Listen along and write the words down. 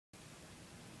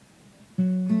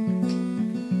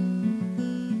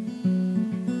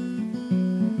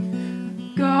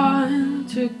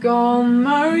Took all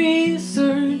my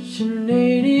research and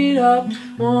ate it up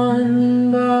one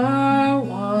by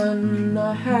one.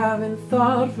 I haven't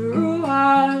thought for a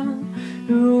while.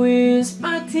 Who is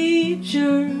my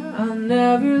teacher? I'll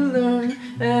never learn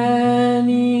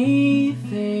anything.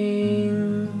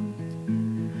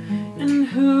 And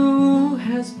who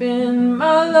has been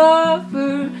my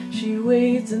lover? She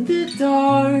waits in the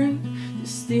dark to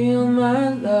steal my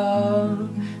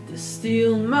love, to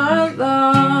steal my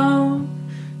love.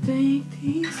 Take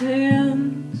these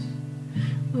hands,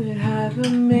 what have you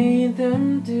made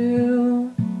them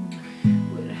do?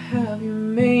 What have you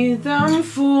made them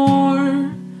for?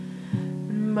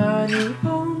 Am I the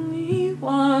only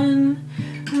one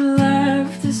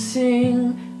left to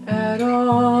sing at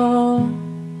all?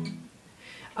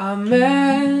 I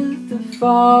met the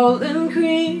fallen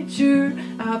creature,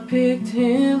 I picked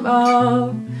him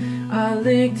up, I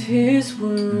licked his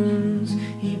wounds,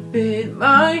 he bit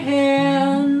my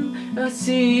hand. I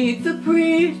seek the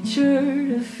preacher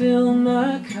to fill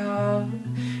my cup,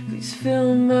 please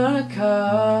fill my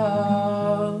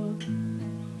cup.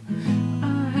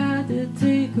 I had to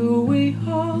take away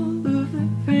all of the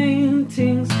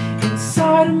paintings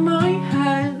inside of my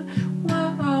head.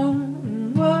 Whoa,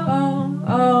 whoa,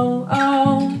 oh,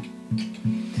 oh.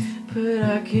 But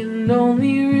I can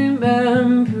only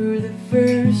remember the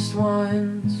first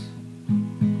ones.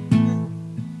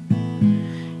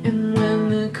 And when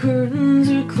the curtains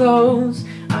are closed,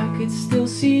 I could still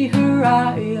see her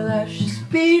eyelashes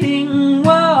beating.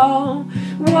 Whoa,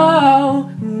 whoa,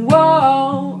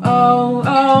 whoa, oh,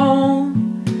 oh.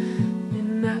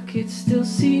 And I could still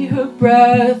see her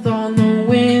breath on the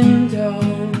window.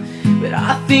 But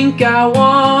I think I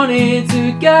wanted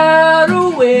to get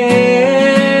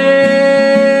away.